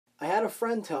I had a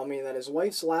friend tell me that his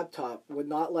wife's laptop would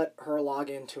not let her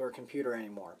log into her computer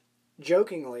anymore.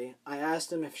 Jokingly, I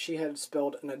asked him if she had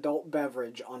spilled an adult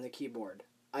beverage on the keyboard.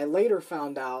 I later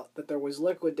found out that there was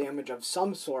liquid damage of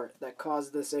some sort that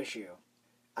caused this issue.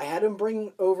 I had him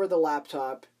bring over the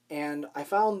laptop, and I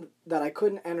found that I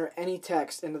couldn't enter any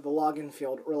text into the login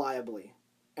field reliably.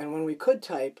 And when we could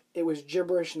type, it was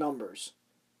gibberish numbers.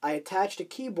 I attached a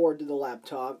keyboard to the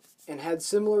laptop and had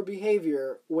similar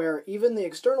behavior where even the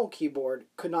external keyboard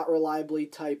could not reliably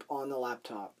type on the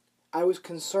laptop. I was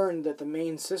concerned that the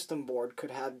main system board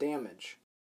could have damage.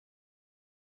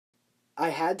 I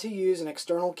had to use an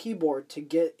external keyboard to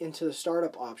get into the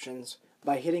startup options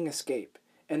by hitting escape,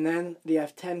 and then the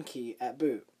F10 key at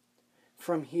boot.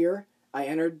 From here, I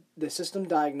entered the system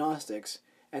diagnostics,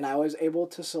 and I was able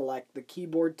to select the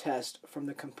keyboard test from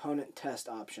the component test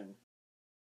option.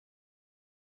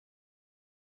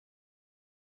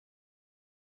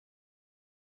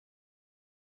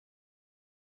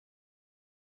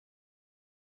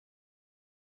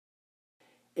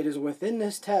 It is within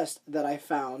this test that I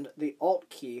found the Alt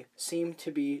key seemed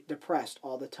to be depressed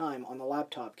all the time on the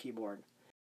laptop keyboard.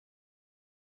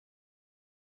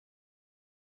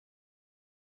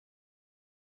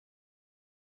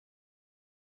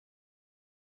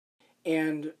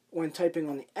 And when typing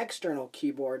on the external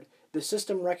keyboard, the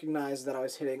system recognized that I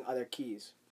was hitting other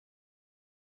keys.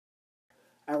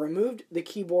 I removed the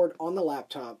keyboard on the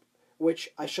laptop, which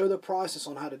I show the process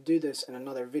on how to do this in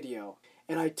another video,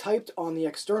 and I typed on the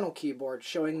external keyboard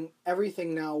showing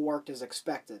everything now worked as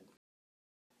expected.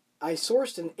 I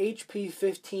sourced an HP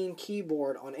 15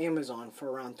 keyboard on Amazon for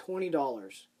around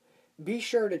 $20. Be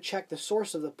sure to check the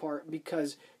source of the part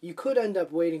because you could end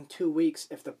up waiting 2 weeks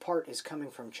if the part is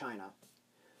coming from China.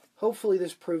 Hopefully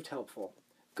this proved helpful.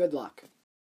 Good luck.